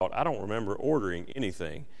thought, I don't remember ordering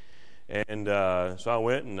anything. And so I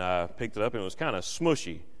went and I picked it up, and it was kind of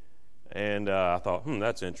smushy. And I thought,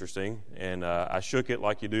 that's interesting. And I shook it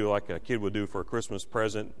like you do, like a kid would do for a Christmas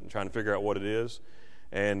present, trying to figure out what it is.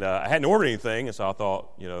 And I hadn't ordered anything, and so I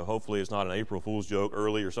thought, hopefully it's not an April Fool's joke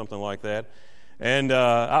early or something like that. And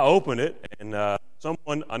I opened it, and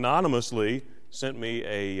someone anonymously sent me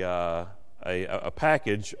a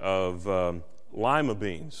package of lima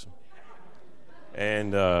beans.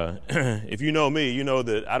 And if you know me, you know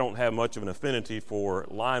that I don't have much of an affinity for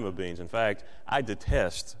lima beans. In fact, I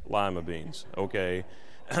detest lima beans, okay?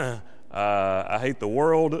 I hate the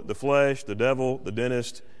world, the flesh, the devil, the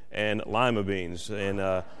dentist, and lima beans.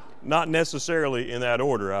 And not necessarily in that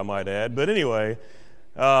order, I might add. But anyway,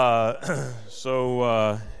 but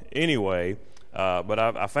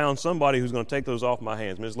I found somebody who's going to take those off my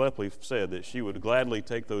hands. Ms. Lepley said that she would gladly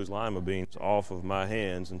take those lima beans off of my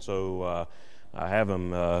hands. And so I have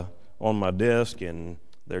them on my desk, and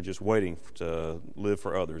they're just waiting to live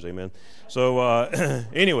for others. Amen. So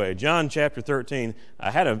anyway, John chapter 13.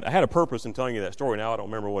 I had a purpose in telling you that story. Now I don't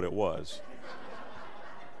remember what it was.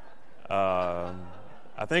 I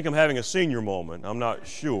think I'm having a senior moment. I'm not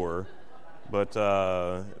sure, but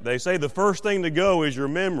they say the first thing to go is your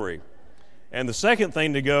memory, and the second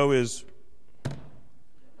thing to go is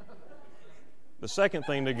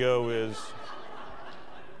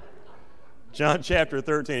John chapter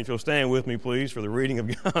 13. If you'll stand with me, please, for the reading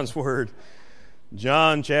of God's Word.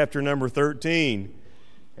 John chapter number 13.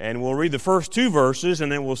 And we'll read the first two verses,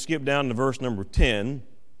 and then we'll skip down to verse number 10.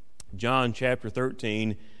 John chapter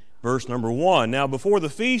 13, verse number 1. Now before the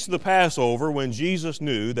feast of the Passover, when Jesus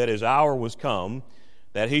knew that his hour was come,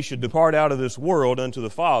 that he should depart out of this world unto the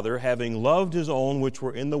Father, having loved his own which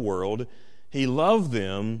were in the world, he loved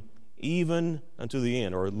them even unto the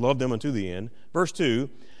end, or loved them unto the end. Verse 2.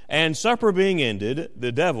 And supper being ended,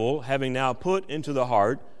 the devil, having now put into the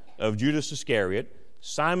heart of Judas Iscariot,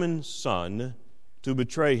 Simon's son, to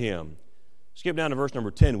betray him. Skip down to verse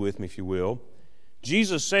number 10 with me, if you will.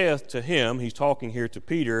 Jesus saith to him, he's talking here to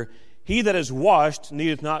Peter, He that is washed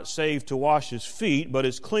needeth not save to wash his feet, but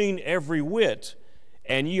is clean every whit.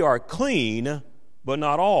 And ye are clean, but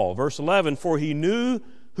not all. Verse 11, For he knew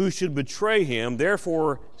who should betray him,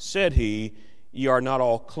 therefore said he, Ye are not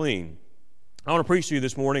all clean. I want to preach to you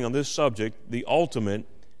this morning on this subject, the ultimate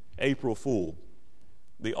April Fool.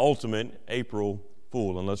 The ultimate April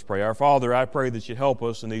Fool. And let's pray. Our Father, I pray that you help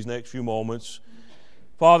us in these next few moments.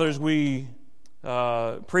 Father, as we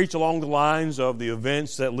preach along the lines of the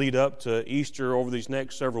events that lead up to Easter over these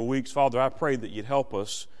next several weeks, Father, I pray that you'd help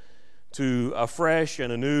us to afresh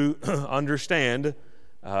and anew understand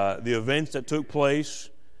the events that took place,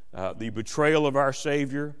 the betrayal of our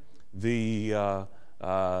Savior, the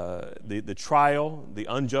trial, the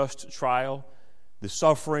unjust trial, the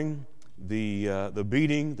suffering, the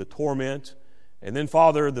beating, the torment, and then,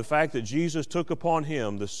 Father, the fact that Jesus took upon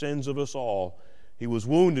him the sins of us all. He was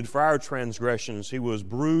wounded for our transgressions. He was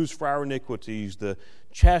bruised for our iniquities. The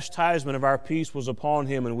chastisement of our peace was upon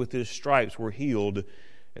him, and with his stripes we're healed.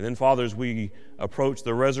 And then, Father, as we approach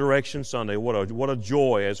the Resurrection Sunday, what a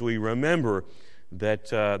joy as we remember that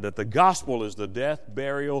the gospel is the death,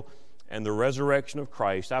 burial, and the resurrection of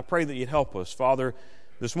Christ. I pray that you'd help us. Father,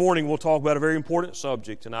 this morning we'll talk about a very important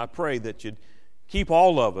subject, and I pray that you'd keep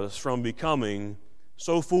all of us from becoming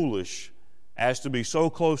so foolish as to be so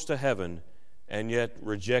close to heaven and yet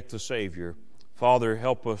reject the Savior. Father,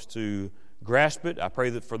 help us to grasp it. I pray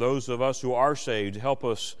that for those of us who are saved, help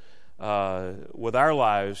us with our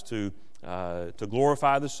lives to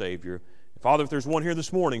glorify the Savior. Father, if there's one here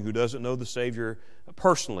this morning who doesn't know the Savior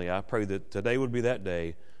personally, I pray that today would be that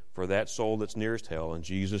day for that soul that's nearest hell. In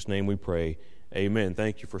Jesus' name we pray. Amen.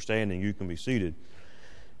 Thank you for standing. You can be seated.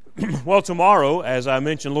 Well, tomorrow, as I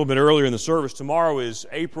mentioned a little bit earlier in the service, tomorrow is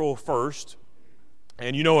April 1st.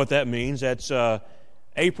 And you know what that means. That's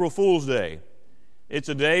April Fool's Day. It's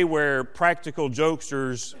a day where practical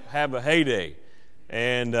jokesters have a heyday.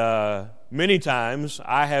 And many times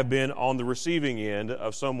I have been on the receiving end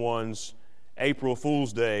of someone's April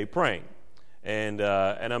Fool's Day prank. And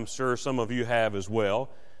I'm sure some of you have as well.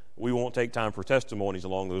 We won't take time for testimonies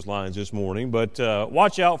along those lines this morning, but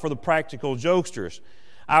watch out for the practical jokesters.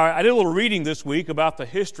 I did a little reading this week about the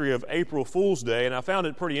history of April Fool's Day, and I found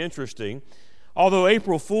it pretty interesting. Although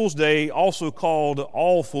April Fool's Day, also called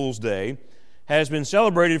All Fool's Day, has been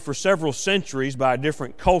celebrated for several centuries by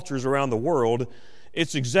different cultures around the world,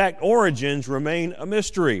 its exact origins remain a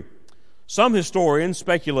mystery. Some historians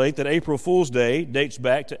speculate that April Fool's Day dates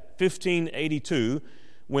back to 1582,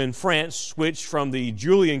 when France switched from the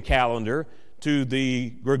Julian calendar to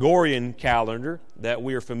the Gregorian calendar that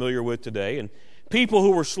we are familiar with today. And People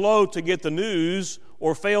who were slow to get the news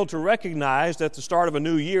or failed to recognize that the start of a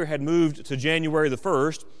new year had moved to January the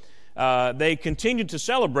 1st, they continued to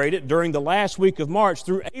celebrate it during the last week of March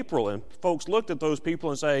through April. And folks looked at those people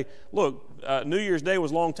and say, look, New Year's Day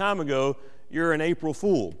was a long time ago. You're an April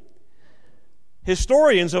Fool.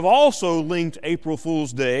 Historians have also linked April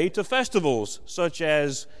Fool's Day to festivals such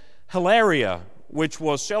as Hilaria, which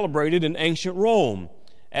was celebrated in ancient Rome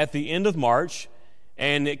at the end of March,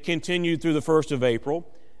 and it continued through the 1st of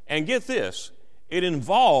April. And get this, it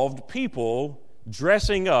involved people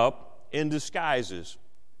dressing up in disguises.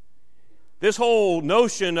 This whole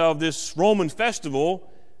notion of this Roman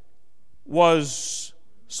festival was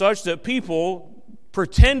such that people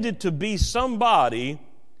pretended to be somebody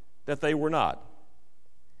that they were not.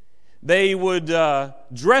 They would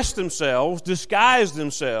dress themselves, disguise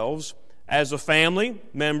themselves as a family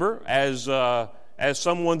member, as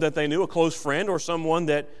someone that they knew, a close friend, or someone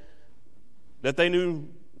that they knew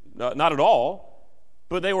not at all,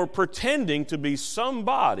 but they were pretending to be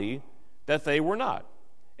somebody that they were not.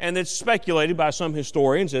 And it's speculated by some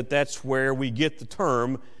historians that that's where we get the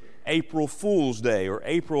term April Fool's Day, or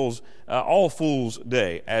April's All Fool's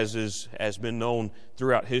Day, as has been known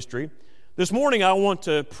throughout history. This morning I want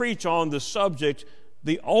to preach on the subject,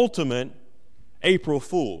 the ultimate April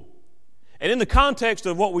Fool. And in the context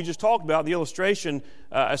of what we just talked about, the illustration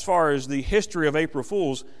as far as the history of April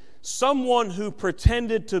Fools, someone who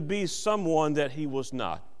pretended to be someone that he was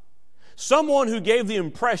not. Someone who gave the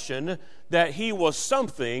impression that he was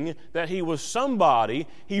something, that he was somebody,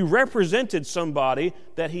 he represented somebody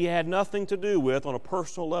that he had nothing to do with on a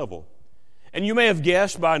personal level. And you may have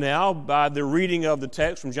guessed by now, by the reading of the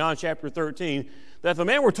text from John chapter 13, that the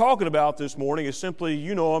man we're talking about this morning is simply,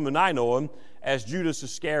 you know him and I know him, as Judas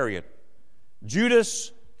Iscariot.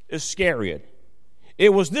 Judas Iscariot.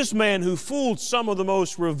 It was this man who fooled some of the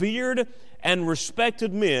most revered and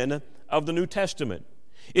respected men of the New Testament.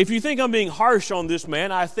 If you think I'm being harsh on this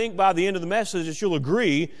man, I think by the end of the message that you'll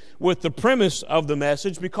agree with the premise of the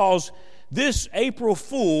message, because this April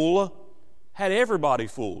Fool had everybody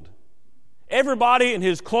fooled. Everybody in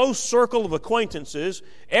his close circle of acquaintances,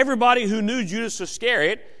 everybody who knew Judas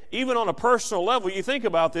Iscariot, even on a personal level, you think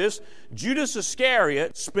about this, Judas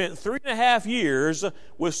Iscariot spent 3.5 years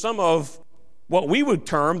with some of what we would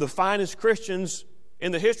term the finest Christians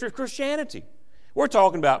in the history of Christianity. We're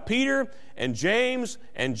talking about Peter and James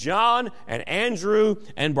and John and Andrew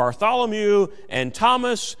and Bartholomew and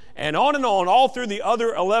Thomas and on, all through the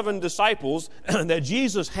other 11 disciples that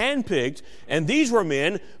Jesus handpicked. And these were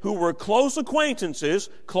men who were close acquaintances,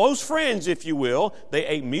 close friends, if you will. They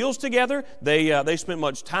ate meals together. They spent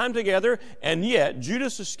much time together. And yet,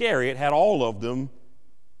 Judas Iscariot had all of them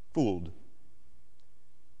fooled.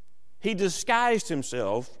 He disguised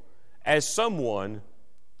himself as someone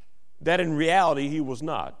that in reality he was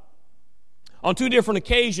not. On 2 different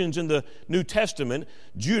occasions in the New Testament,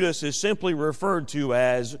 Judas is simply referred to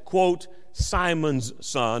as, quote, Simon's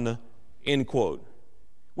son, end quote.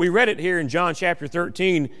 We read it here in John chapter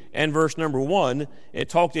 13 and verse number 1.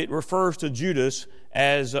 It refers to Judas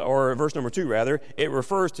as, or verse number 2 rather, it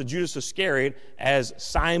refers to Judas Iscariot as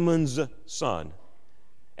Simon's son.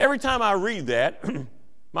 Every time I read that,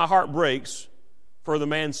 my heart breaks for the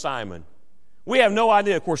man Simon. We have no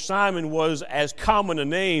idea. Of course, Simon was as common a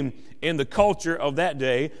name in the culture of that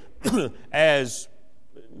day as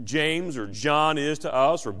James or John is to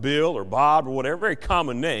us, or Bill or Bob or whatever, very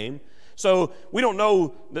common name. So we don't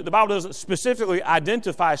know, that the Bible doesn't specifically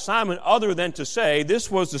identify Simon other than to say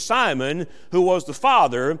this was the Simon who was the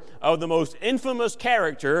father of the most infamous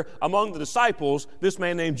character among the disciples, this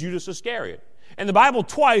man named Judas Iscariot. And the Bible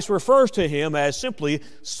twice refers to him as simply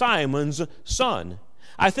Simon's son.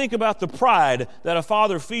 I think about the pride that a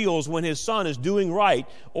father feels when his son is doing right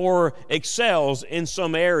or excels in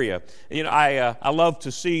some area. You know, I love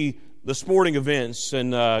to see the sporting events,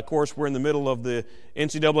 and of course we're in the middle of the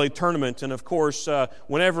NCAA tournament, and of course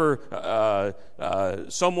whenever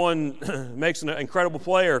someone makes an incredible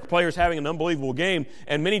play, or a player's having an unbelievable game,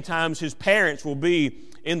 and many times his parents will be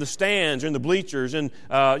in the stands or in the bleachers and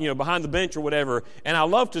behind the bench or whatever. And I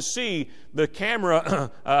love to see the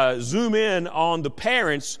camera zoom in on the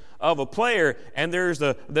parents of a player, and there's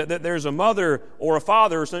a mother or a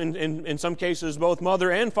father, in some cases both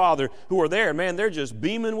mother and father, who are there. Man, they're just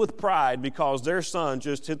beaming with pride because their son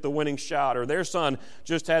just hit the winning shot, or their son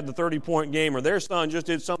just had the 30-point game, or their son just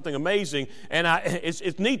did something amazing. And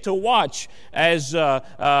it's neat to watch as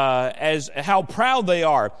how proud they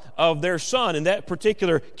are of their son in that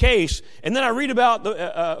particular case. And then I read about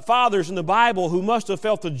the fathers in the Bible who must have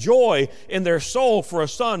felt the joy in their soul for a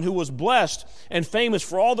son who was blessed and famous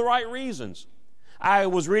for all the right reasons. I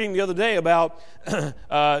was reading the other day about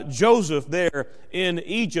Joseph there in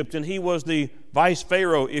Egypt, and he was the vice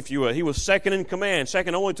Pharaoh, if you will. He was second in command,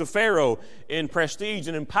 second only to Pharaoh in prestige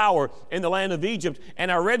and in power in the land of Egypt. And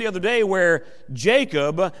I read the other day where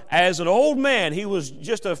Jacob, as an old man, he was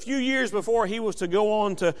just a few years before he was to go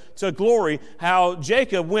on to glory, how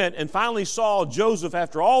Jacob went and finally saw Joseph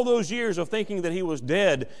after all those years of thinking that he was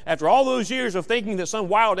dead, after all those years of thinking that some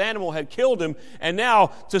wild animal had killed him, and now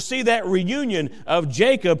to see that reunion of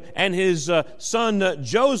Jacob and his son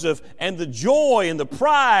Joseph, and the joy and the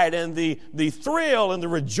pride and the thrill and the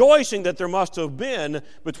rejoicing that there must have been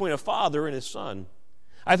between a father and his son.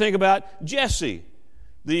 I think about Jesse,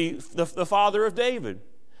 the father of David.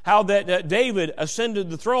 How that David ascended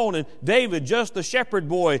the throne, and David, just the shepherd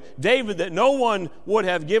boy, David that no one would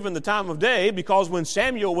have given the time of day, because when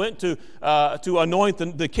Samuel went to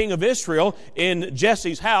anoint the king of Israel in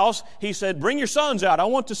Jesse's house, he said, "Bring your sons out. I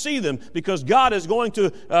want to see them, because God is going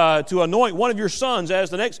to anoint one of your sons as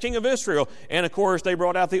the next king of Israel." And of course, they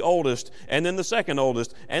brought out the oldest, and then the second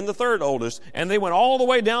oldest, and the third oldest, and they went all the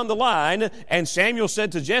way down the line. And Samuel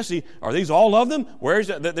said to Jesse, "Are these all of them?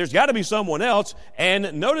 There's got to be someone else."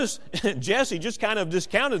 And notice Jesse just kind of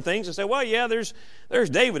discounted things and said, "Well, yeah, there's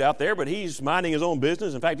David out there, but he's minding his own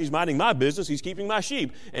business. In fact, he's minding my business. He's keeping my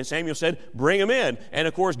sheep." And Samuel said, "Bring him in." And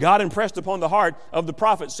of course, God impressed upon the heart of the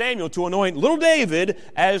prophet Samuel to anoint little David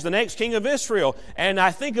as the next king of Israel. And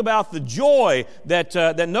I think about the joy that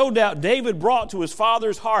no doubt David brought to his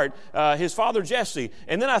father's heart, his father Jesse.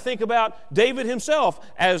 And then I think about David himself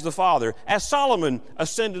as the father, as Solomon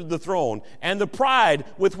ascended the throne, and the pride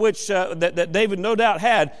with which that David no doubt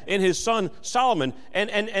had in his son Solomon.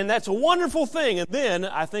 And that's a wonderful thing. And then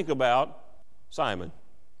I think about Simon.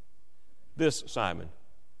 This Simon.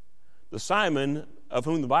 The Simon of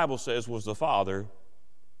whom the Bible says was the father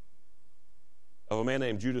of a man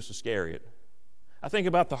named Judas Iscariot. I think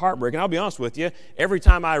about the heartbreak, and I'll be honest with you, every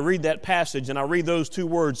time I read that passage and I read those two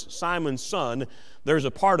words, Simon's son, there's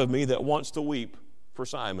a part of me that wants to weep for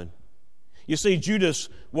Simon. You see, Judas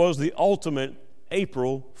was the ultimate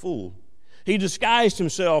April fool. He disguised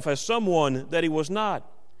himself as someone that he was not.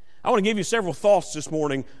 I want to give you several thoughts this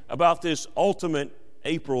morning about this ultimate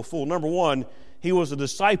April fool. Number one, he was a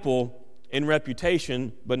disciple in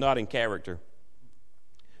reputation, but not in character.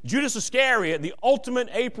 Judas Iscariot, the ultimate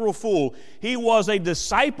April fool, he was a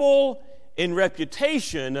disciple in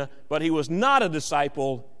reputation, but he was not a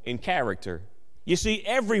disciple in character. You see,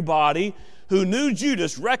 everybody who knew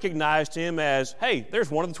Judas recognized him as, hey,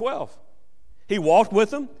 there's one of the 12. He walked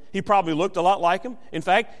with them. He probably looked a lot like him. In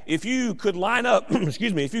fact, if you could line up,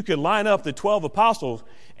 if you could line up the 12 apostles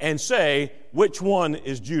and say, which one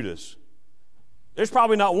is Judas? There's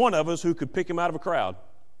probably not one of us who could pick him out of a crowd.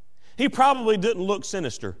 He probably didn't look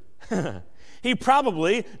sinister. He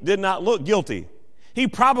probably did not look guilty. He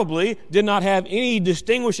probably did not have any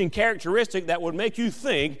distinguishing characteristic that would make you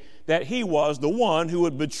think that he was the one who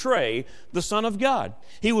would betray the Son of God.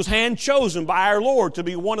 He was hand-chosen by our Lord to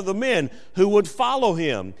be one of the men who would follow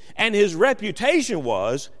him. And his reputation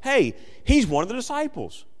was, hey, he's one of the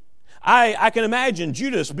disciples. I can imagine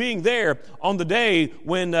Judas being there on the day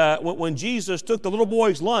when Jesus took the little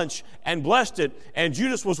boy's lunch and blessed it, and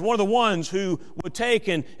Judas was one of the ones who would take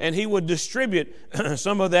and he would distribute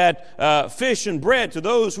some of that fish and bread to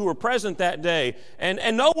those who were present that day.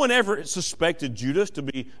 And no one ever suspected Judas to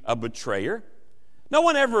be a betrayer. No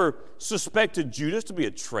one ever suspected Judas to be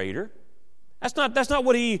a traitor. That's not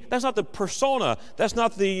the persona. That's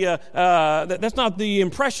not the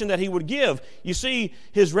impression that he would give. You see,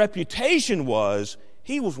 his reputation was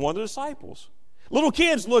he was one of the disciples. Little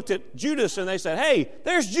kids looked at Judas and they said, hey,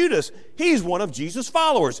 there's Judas. He's one of Jesus'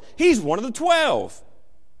 followers. He's one of the 12.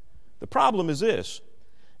 The problem is this.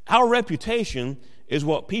 Our reputation is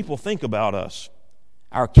what people think about us.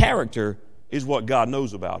 Our character is what God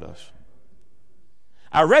knows about us.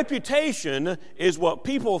 Our reputation is what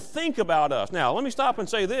people think about us. Now, let me stop and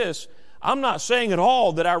say this. I'm not saying at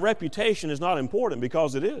all that our reputation is not important,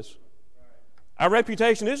 because it is. Our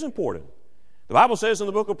reputation is important. The Bible says in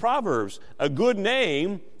the book of Proverbs, a good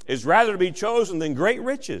name is rather to be chosen than great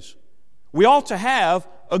riches. We ought to have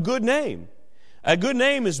a good name. A good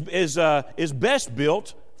name is best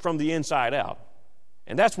built from the inside out.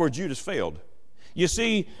 And that's where Judas failed. You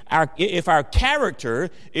see, if our character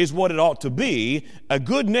is what it ought to be, a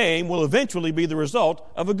good name will eventually be the result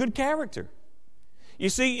of a good character. You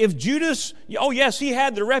see, if Judas, oh yes, he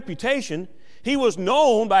had the reputation. He was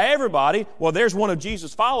known by everybody. Well, there's one of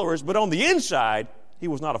Jesus' followers, but on the inside, he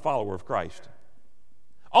was not a follower of Christ.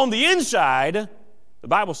 On the inside, the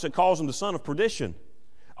Bible calls him the son of perdition.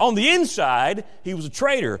 On the inside, he was a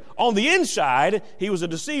traitor. On the inside, he was a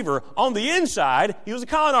deceiver. On the inside, he was a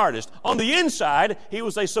con artist. On the inside, he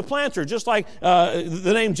was a supplanter, just like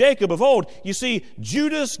the name Jacob of old. You see,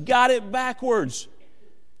 Judas got it backwards.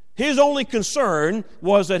 His only concern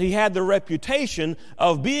was that he had the reputation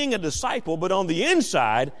of being a disciple, but on the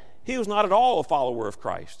inside, he was not at all a follower of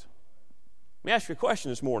Christ. Let me ask you a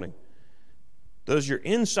question this morning. Does your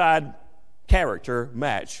inside character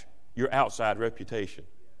match your outside reputation?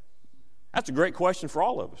 That's a great question for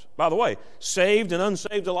all of us. By the way, saved and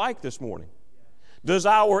unsaved alike this morning. Does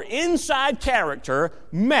our inside character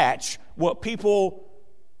match what people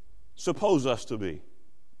suppose us to be?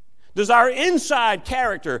 Does our inside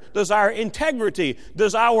character, does our integrity,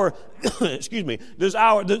 does our,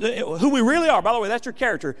 who we really are, by the way, that's your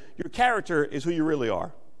character. Your character is who you really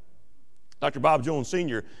are. Dr. Bob Jones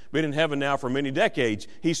Sr., been in heaven now for many decades,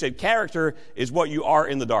 he said, character is what you are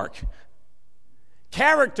in the dark.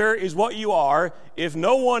 Character is what you are if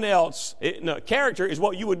no one else, character is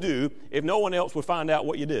what you would do if no one else would find out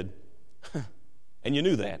what you did. And you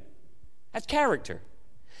knew that. That's character.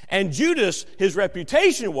 And Judas, his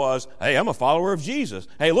reputation was, hey, I'm a follower of Jesus.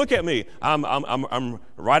 Hey, look at me. I'm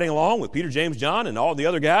riding along with Peter, James, John, and all the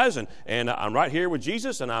other guys, and I'm right here with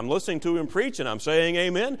Jesus, and I'm listening to him preach, and I'm saying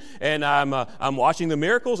amen, and I'm watching the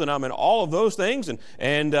miracles, and I'm in all of those things,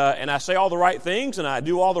 and I say all the right things, and I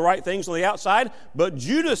do all the right things on the outside. But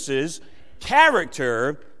Judas's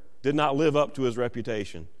character did not live up to his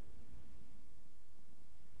reputation.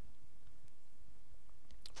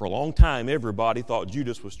 For a long time, everybody thought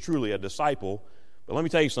Judas was truly a disciple. But let me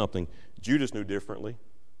tell you something. Judas knew differently.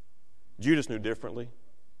 Judas knew differently.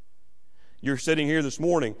 You're sitting here this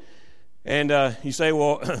morning, and you say,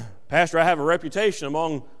 well, Pastor, I have a reputation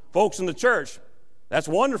among folks in the church. That's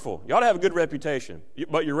wonderful. You ought to have a good reputation.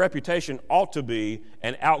 But your reputation ought to be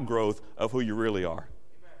an outgrowth of who you really are.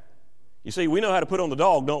 You see, we know how to put on the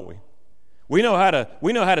dog, don't we? We know how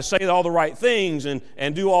to say all the right things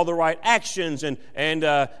and do all the right actions. And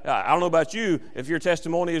I don't know about you, if your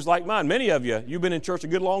testimony is like mine. Many of you, you've been in church a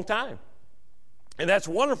good long time. And that's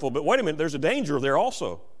wonderful. But wait a minute, there's a danger there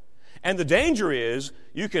also. And the danger is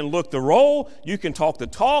you can look the role, you can talk the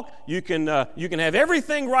talk, you can have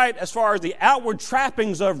everything right as far as the outward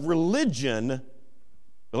trappings of religion.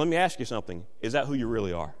 But let me ask you something. Is that who you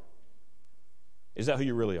really are? Is that who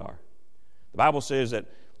you really are? The Bible says that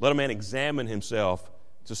let a man examine himself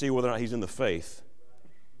to see whether or not he's in the faith.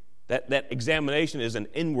 That examination is an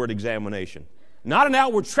inward examination. Not an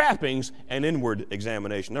outward trappings, an inward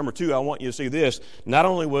examination. Number two, I want you to see this. Not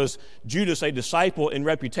only was Judas a disciple in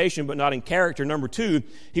reputation, but not in character. Number two,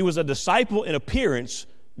 he was a disciple in appearance,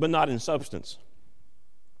 but not in substance.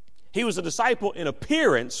 He was a disciple in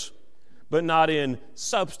appearance, but not in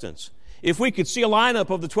substance. If we could see a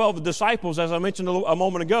lineup of the 12 disciples, as I mentioned a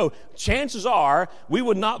moment ago, chances are we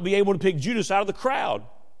would not be able to pick Judas out of the crowd.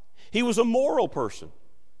 He was a moral person.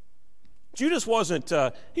 Judas wasn't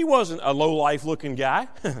a low-life looking guy.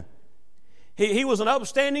 he was an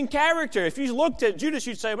upstanding character. If you looked at Judas,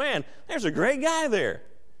 you'd say, man, there's a great guy there.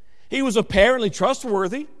 He was apparently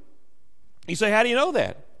trustworthy. You say, how do you know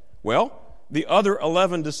that? Well, the other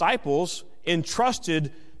 11 disciples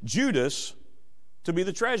entrusted Judas to be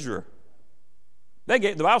the treasurer.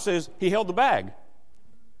 The Bible says he held the bag.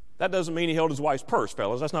 That doesn't mean he held his wife's purse,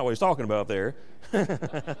 fellas. That's not what he's talking about there.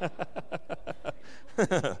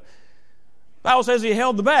 Bible says he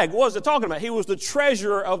held the bag. What is it talking about? He was the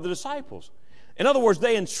treasurer of the disciples. In other words,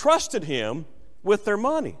 they entrusted him with their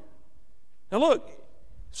money. Now look,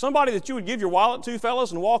 somebody that you would give your wallet to,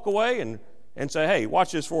 fellas, and walk away and say, hey,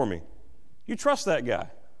 watch this for me. You trust that guy. At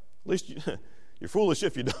least you're foolish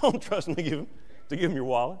if you don't trust him to give him your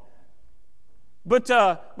wallet. But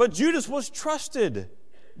Judas was trusted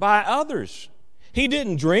by others. He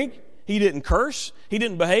didn't drink. He didn't curse. He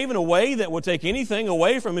didn't behave in a way that would take anything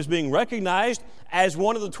away from his being recognized as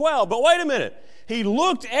one of the 12. But wait a minute.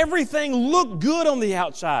 Everything looked good on the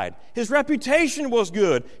outside. His reputation was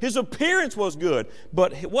good. His appearance was good.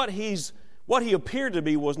 But what he appeared to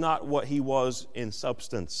be was not what he was in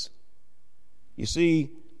substance. You see,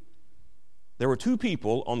 there were two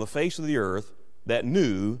people on the face of the earth that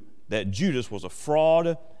knew that Judas was a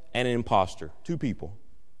fraud and an imposter. Two people.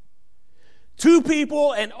 Two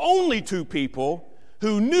people, and only two people,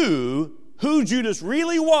 who knew who Judas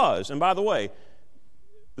really was. And by the way,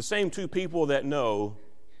 the same two people that know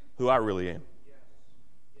who I really am.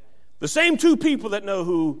 The same two people that know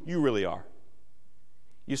who you really are.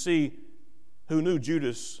 You see, who knew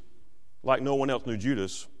Judas like no one else knew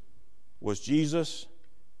Judas was Jesus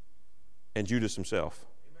and Judas himself.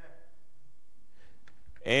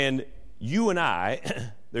 And you and I,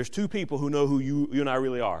 there's two people who know who you and I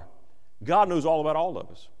really are. God knows all about all of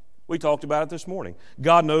us. We talked about it this morning.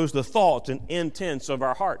 God knows the thoughts and intents of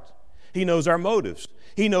our heart. He knows our motives.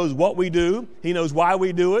 He knows what we do. He knows why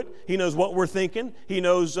we do it. He knows what we're thinking. He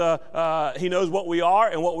knows what we are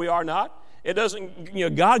and what we are not. It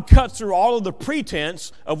doesn't, God cuts through all of the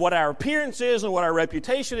pretense of what our appearance is and what our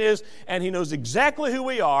reputation is, and He knows exactly who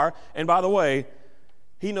we are. And by the way,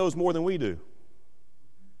 He knows more than we do.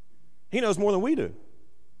 He knows more than we do.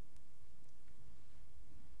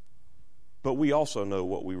 But we also know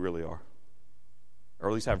what we really are, or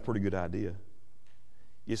at least have a pretty good idea.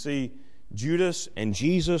 You see, Judas and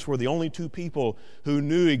Jesus were the only two people who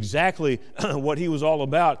knew exactly what he was all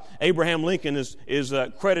about. Abraham Lincoln is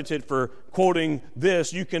credited for quoting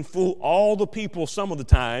this: "You can fool all the people some of the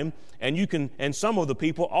time, and some of the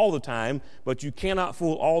people all the time, but you cannot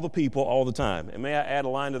fool all the people all the time." And may I add a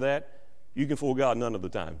line to that? You can fool God none of the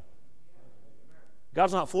time.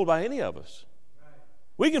 God's not fooled by any of us.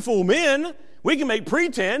 We can fool men. We can make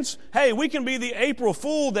pretense. Hey, we can be the April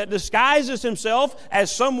Fool that disguises himself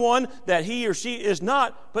as someone that he or she is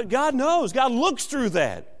not. But God knows. God looks through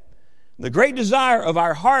that. The great desire of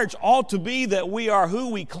our hearts ought to be that we are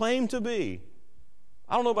who we claim to be.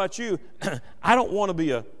 I don't know about you. I don't want to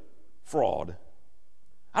be a fraud.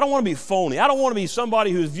 I don't want to be phony. I don't want to be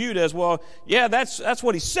somebody who's viewed as, well, yeah, that's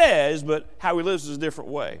what he says, but how he lives is a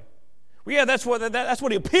different way. Well, yeah, that's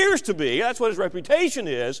what he appears to be. That's what his reputation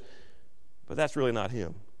is, but that's really not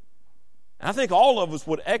him. And I think all of us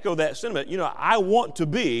would echo that sentiment. I want to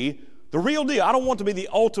be the real deal. I don't want to be the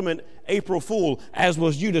ultimate April Fool, as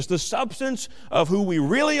was Judas. The substance of who we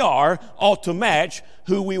really are ought to match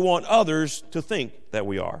who we want others to think that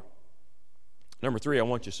we are. Number 3, I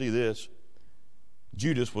want you to see this.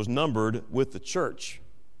 Judas was numbered with the church,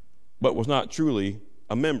 but was not truly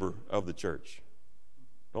a member of the church.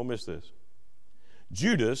 Don't miss this.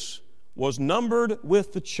 Judas was numbered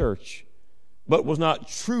with the church, but was not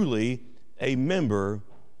truly a member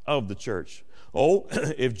of the church. Oh,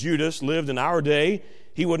 if Judas lived in our day,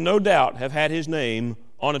 he would no doubt have had his name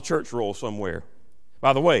on a church roll somewhere.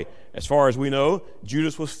 By the way, as far as we know,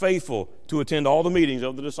 Judas was faithful to attend all the meetings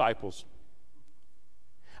of the disciples.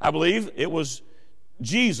 I believe it was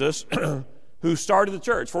Jesus who started the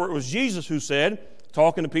church, for it was Jesus who said,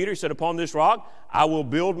 talking to Peter, he said, "Upon this rock I will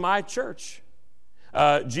build my church."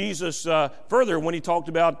 Jesus, further, when he talked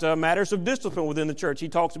about matters of discipline within the church, he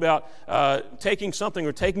talks about taking something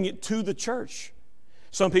or taking it to the church.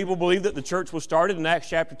 Some people believe that the church was started in Acts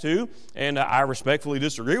chapter 2, and I respectfully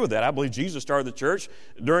disagree with that. I believe Jesus started the church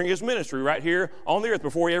during his ministry right here on the earth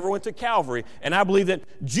before he ever went to Calvary. And I believe that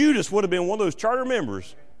Judas would have been one of those charter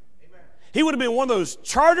members. He would have been one of those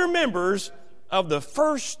charter members of the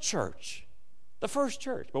first church. The first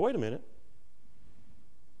church. But wait a minute.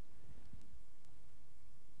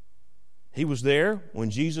 He was there when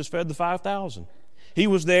Jesus fed the 5,000. He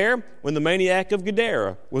was there when the maniac of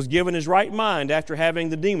Gadara was given his right mind after having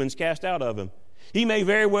the demons cast out of him. He may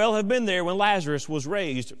very well have been there when Lazarus was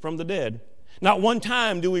raised from the dead. Not one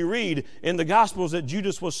time do we read in the Gospels that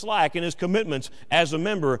Judas was slack in his commitments as a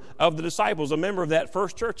member of the disciples, a member of that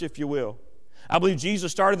first church, if you will. I believe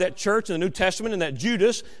Jesus started that church in the New Testament, and that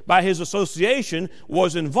Judas, by his association,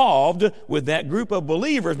 was involved with that group of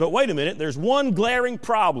believers. But wait a minute, there's one glaring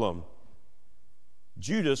problem.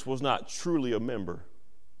 Judas was not truly a member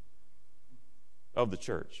of the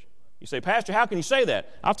church. You say, "Pastor, how can you say that?"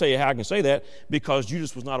 I'll tell you how I can say that. Because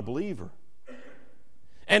Judas was not a believer.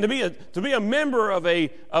 And to be a member of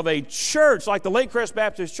a church like the Lake Crest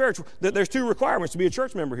Baptist Church, there's 2 requirements to be a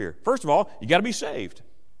church member here. First of all, you got to be saved.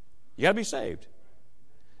 You got to be saved.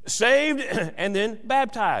 Saved and then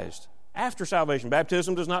baptized after salvation.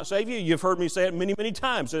 Baptism does not save you. You've heard me say it many, many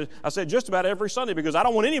times. I say it just about every Sunday because I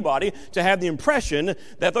don't want anybody to have the impression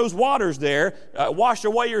that those waters there wash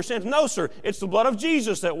away your sins. No, sir. It's the blood of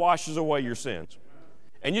Jesus that washes away your sins.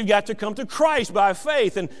 And you've got to come to Christ by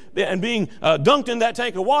faith. And being dunked in that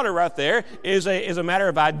tank of water right there is a matter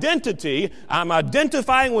of identity. I'm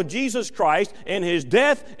identifying with Jesus Christ in His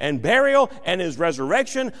death and burial and His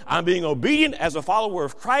resurrection. I'm being obedient as a follower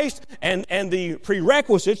of Christ. And the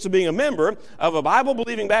prerequisites to being a member of a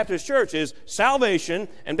Bible-believing Baptist church is salvation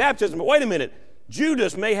and baptism. But wait a minute.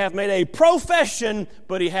 Judas may have made a profession,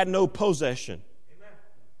 but he had no possession.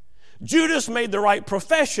 Judas made the right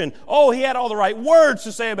profession. Oh, he had all the right words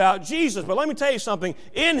to say about Jesus. But let me tell you something.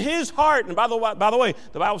 In his heart, and by the way,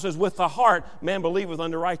 the Bible says, with the heart, man believeth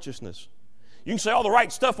unto righteousness. You can say all the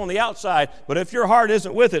right stuff on the outside, but if your heart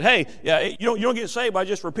isn't with it, hey, you don't get saved by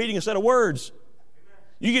just repeating a set of words.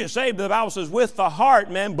 You get saved, the Bible says, with the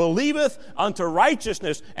heart man believeth unto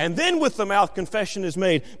righteousness, and then with the mouth confession is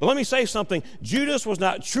made. But let me say something. Judas was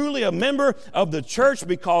not truly a member of the church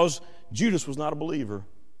because Judas was not a believer.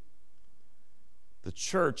 The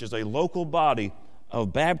church is a local body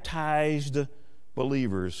of baptized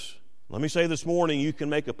believers. Let me say this morning, you can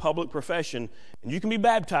make a public profession and you can be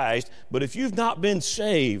baptized, but if you've not been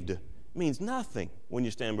saved, it means nothing when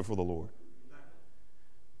you stand before the Lord.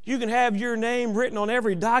 You can have your name written on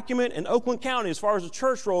every document in Oakland County as far as the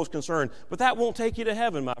church roll is concerned, but that won't take you to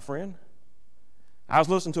heaven, my friend. I was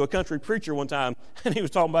listening to a country preacher one time, and he was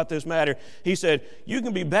talking about this matter. He said, you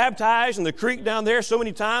can be baptized in the creek down there so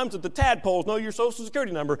many times that the tadpoles know your social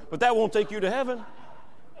security number, but that won't take you to heaven.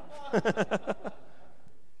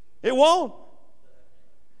 It won't.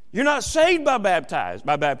 You're not saved by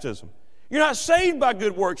baptism. You're not saved by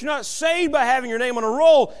good works. You're not saved by having your name on a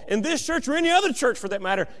roll in this church or any other church for that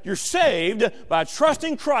matter. You're saved by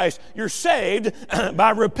trusting Christ. You're saved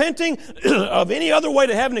by repenting of any other way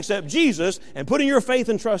to heaven except Jesus and putting your faith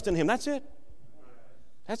and trust in Him. That's it.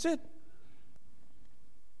 That's it.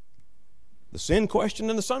 The sin question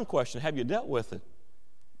and the son question, have you dealt with it?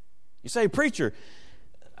 You say, preacher,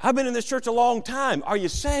 I've been in this church a long time. Are you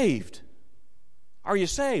saved? Are you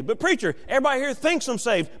saved? But preacher, everybody here thinks I'm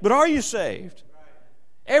saved, but are you saved?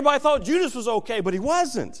 Everybody thought Judas was okay, but he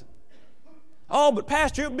wasn't. Oh, but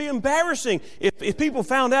pastor, it would be embarrassing if people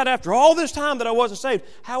found out after all this time that I wasn't saved.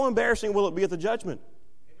 How embarrassing will it be at the judgment?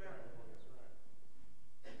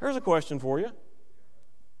 Here's a question for you.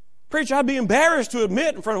 Preacher, I'd be embarrassed to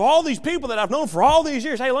admit in front of all these people that I've known for all these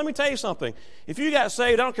years. Hey, let me tell you something. If you got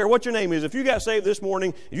saved, I don't care what your name is, if you got saved this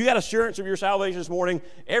morning, if you got assurance of your salvation this morning,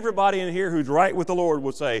 everybody in here who's right with the Lord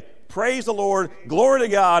would say, praise the Lord, glory to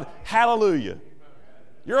God, hallelujah.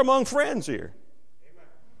 You're among friends here.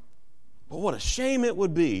 But what a shame it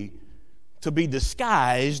would be to be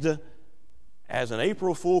disguised as an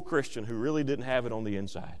April Fool Christian who really didn't have it on the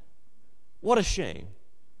inside. What a shame.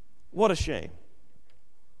 What a shame.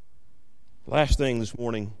 Last thing this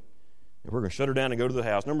morning, and we're going to shut her down and go to the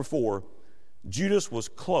house. Number 4, Judas was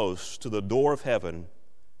close to the door of heaven,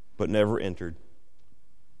 but never entered.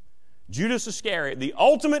 Judas Iscariot, the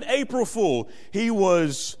ultimate April Fool, he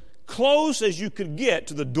was close as you could get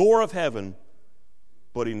to the door of heaven,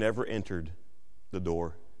 but he never entered the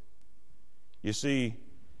door. You see,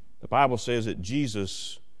 the Bible says that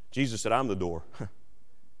Jesus said, I'm the door.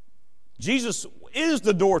 Jesus is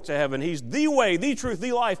the door to heaven. He's the way, the truth,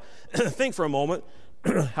 the life. Think for a moment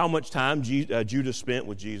how much time Judas spent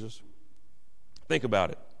with Jesus. Think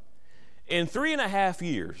about it. In 3.5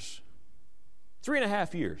 years,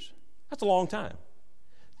 3.5 years, that's a long time.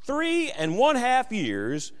 3.5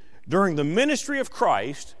 years during the ministry of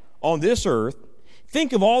Christ on this earth,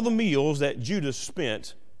 think of all the meals that Judas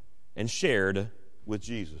spent and shared with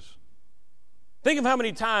Jesus. Think of how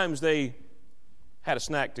many times they had a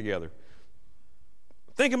snack together.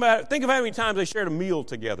 Think of how many times they shared a meal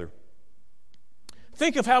together.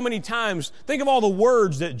 Think of all the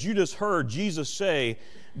words that Judas heard Jesus say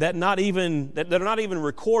that are not even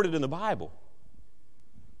recorded in the Bible.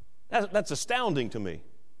 That's astounding to me.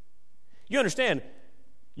 You understand,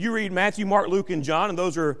 you read Matthew, Mark, Luke, and John, and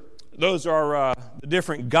those are the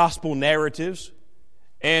different gospel narratives.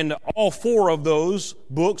 And all 4 of those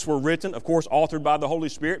books were written, of course, authored by the Holy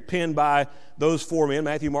Spirit, penned by those 4 men,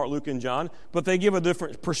 Matthew, Mark, Luke, and John. But they give a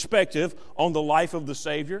different perspective on the life of the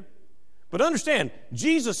Savior. But understand,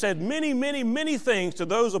 Jesus said many, many, many things to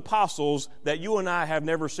those apostles that you and I have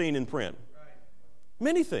never seen in print.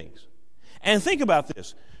 Many things. And think about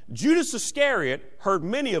this. Judas Iscariot heard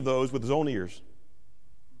many of those with his own ears.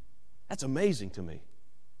 That's amazing to me.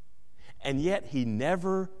 And yet he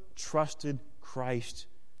never trusted Christ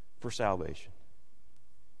for salvation.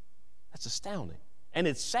 That's astounding. And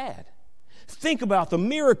it's sad. Think about the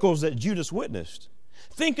miracles that Judas witnessed.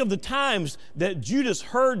 Think of the times that Judas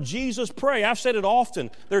heard Jesus pray. I've said it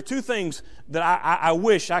often. There are 2 things that I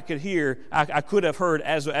wish I could hear, I could have heard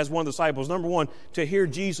as one of the disciples. Number 1, to hear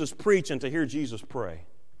Jesus preach and to hear Jesus pray.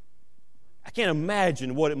 I can't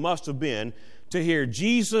imagine what it must have been to hear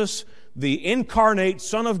Jesus, the incarnate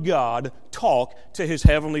Son of God, talk to His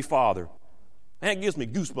Heavenly Father. That gives me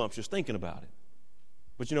goosebumps just thinking about it.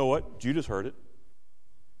 But you know what? Judas heard it.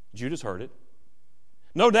 Judas heard it.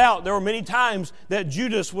 No doubt there were many times that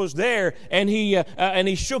Judas was there and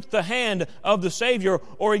he shook the hand of the Savior,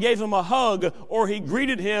 or he gave him a hug, or he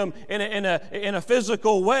greeted him in a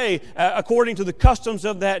physical way according to the customs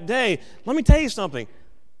of that day. Let me tell you something.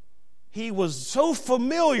 He was so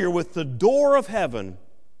familiar with the door of heaven,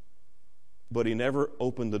 but he never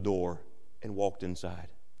opened the door and walked inside.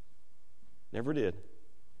 Never did.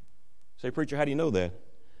 Say, preacher, how do you know that?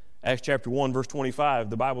 Acts chapter 1, verse 25,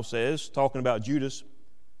 the Bible says, talking about Judas,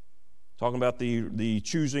 talking about the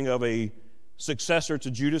choosing of a successor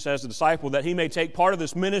to Judas as a disciple, that he may take part of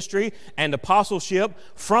this ministry and apostleship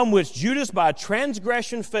from which Judas by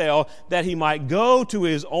transgression fell, that he might go to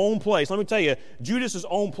his own place. Let me tell you, Judas's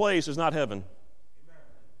own place is not heaven.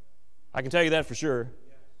 I can tell you that for sure.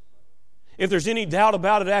 If there's any doubt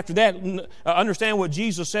about it after that, understand what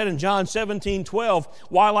Jesus said in John 17:12.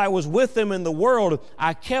 While I was with them in the world,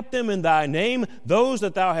 I kept them in thy name. Those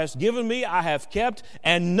that thou hast given me I have kept,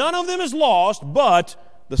 and none of them is lost but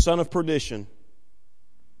the son of perdition.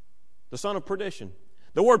 The son of perdition.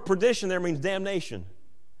 The word perdition there means damnation.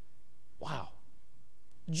 Wow.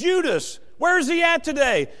 Judas, where is he at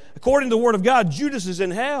today? According to the Word of God, Judas is in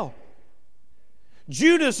hell.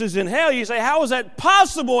 Judas is in hell. You say, how is that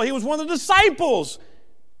possible? He was one of the disciples.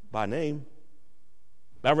 By name,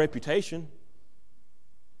 by reputation,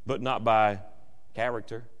 but not by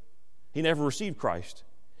character. He never received Christ.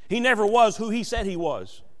 He never was who he said he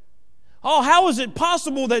was. Oh, how is it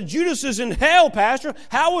possible that Judas is in hell, Pastor?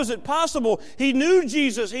 How is it possible? He knew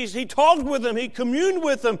Jesus. He talked with him. He communed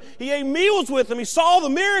with him. He ate meals with him. He saw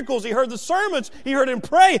the miracles. He heard the sermons. He heard him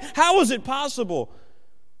pray. How is it possible?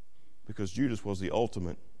 Because Judas was the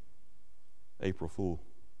ultimate April Fool.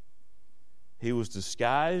 He was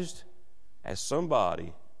disguised as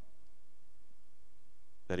somebody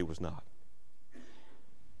that he was not.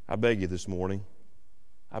 I beg you this morning,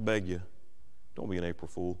 I beg you, don't be an April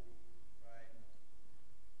Fool.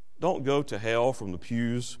 Don't go to hell from the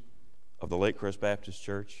pews of the Lake Crest Baptist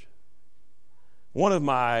Church. One of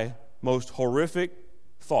my most horrific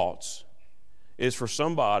thoughts is for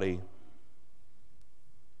somebody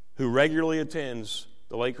who regularly attends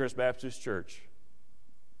the Lake Crest Baptist Church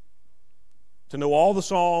to know all the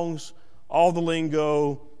songs, all the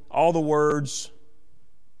lingo, all the words,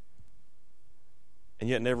 and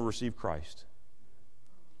yet never receive Christ.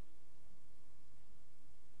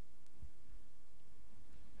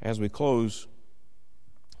 As we close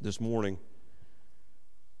this morning,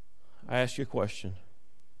 I ask you a question.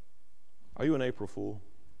 Are you an April Fool?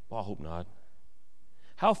 Well, I hope not.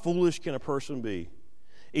 How foolish can a person be?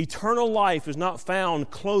 Eternal life is not found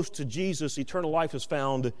close to Jesus. Eternal life is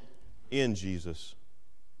found in Jesus.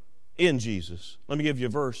 In Jesus. Let me give you a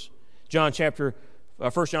verse. 1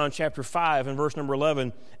 John chapter 5 and verse number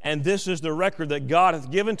 11. And this is the record that God hath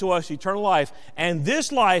given to us, eternal life. And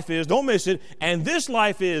this life is, don't miss it, and this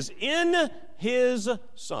life is in His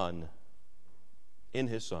Son. In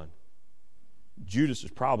His Son. Judas'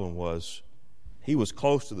 problem was he was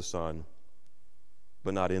close to the Son,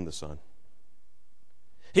 but not in the Son.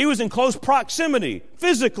 He was in close proximity,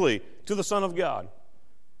 physically, to the Son of God,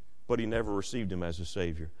 but he never received Him as his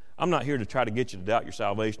Savior. I'm not here to try to get you to doubt your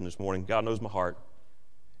salvation this morning. God knows my heart.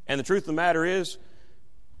 And the truth of the matter is,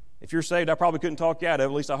 if you're saved, I probably couldn't talk you out of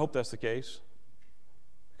it. At least I hope that's the case.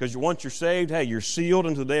 Because once you're saved, hey, you're sealed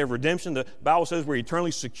into the day of redemption. The Bible says we're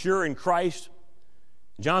eternally secure in Christ.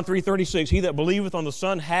 John 3:36, he that believeth on the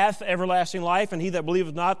Son hath everlasting life, and he that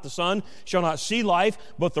believeth not the Son shall not see life,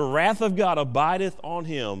 but the wrath of God abideth on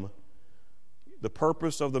him. The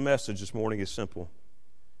purpose of the message this morning is simple.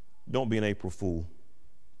 Don't be an April Fool.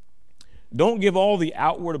 Don't give all the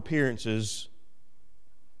outward appearances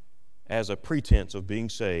as a pretense of being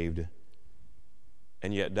saved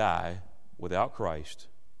and yet die without Christ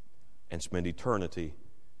and spend eternity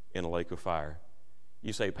in a lake of fire.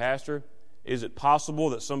 You say, Pastor, is it possible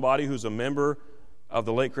that somebody who's a member of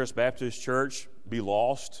the Lake Crest Baptist Church be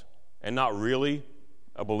lost and not really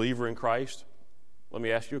a believer in Christ? Let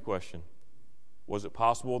me ask you a question. Was it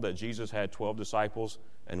possible that Jesus had 12 disciples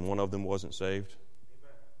and one of them wasn't saved?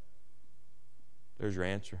 Amen. There's your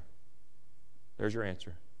answer. There's your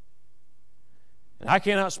answer. And I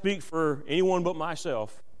cannot speak for anyone but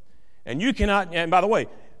myself. And you cannot, and by the way,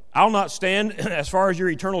 I'll not stand as far as your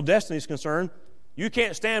eternal destiny is concerned. You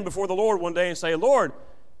can't stand before the Lord one day and say, Lord,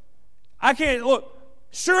 I can't, look,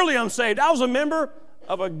 surely I'm saved. I was a member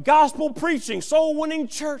of a gospel preaching, soul winning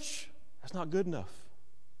church. That's not good enough.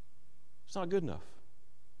 It's not good enough.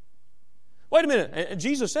 Wait a minute. And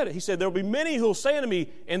Jesus said it. He said, there will be many who will say unto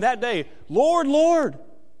me in that day, Lord, Lord,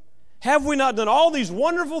 have we not done all these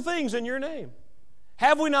wonderful things in your name?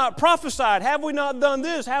 Have we not prophesied? Have we not done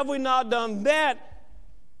this? Have we not done that?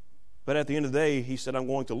 But at the end of the day, he said, I'm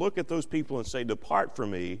going to look at those people and say, depart from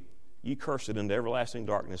me, ye cursed, into everlasting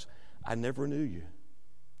darkness. I never knew you.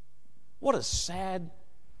 What a sad,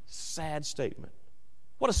 sad statement.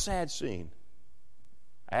 What a sad scene.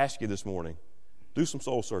 I ask you this morning, do some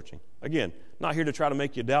soul searching. Again, not here to try to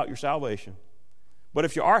make you doubt your salvation. But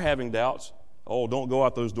if you are having doubts, don't go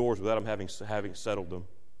out those doors without them having settled them.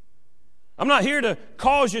 I'm not here to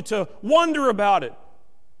cause you to wonder about it.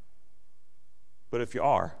 But if you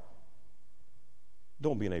are,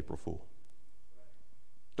 don't be an April Fool.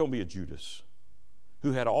 Don't be a Judas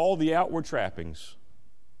who had all the outward trappings,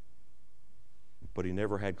 but he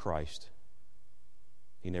never had Christ.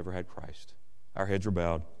 He never had Christ. Our heads are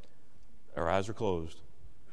bowed. Our eyes are closed.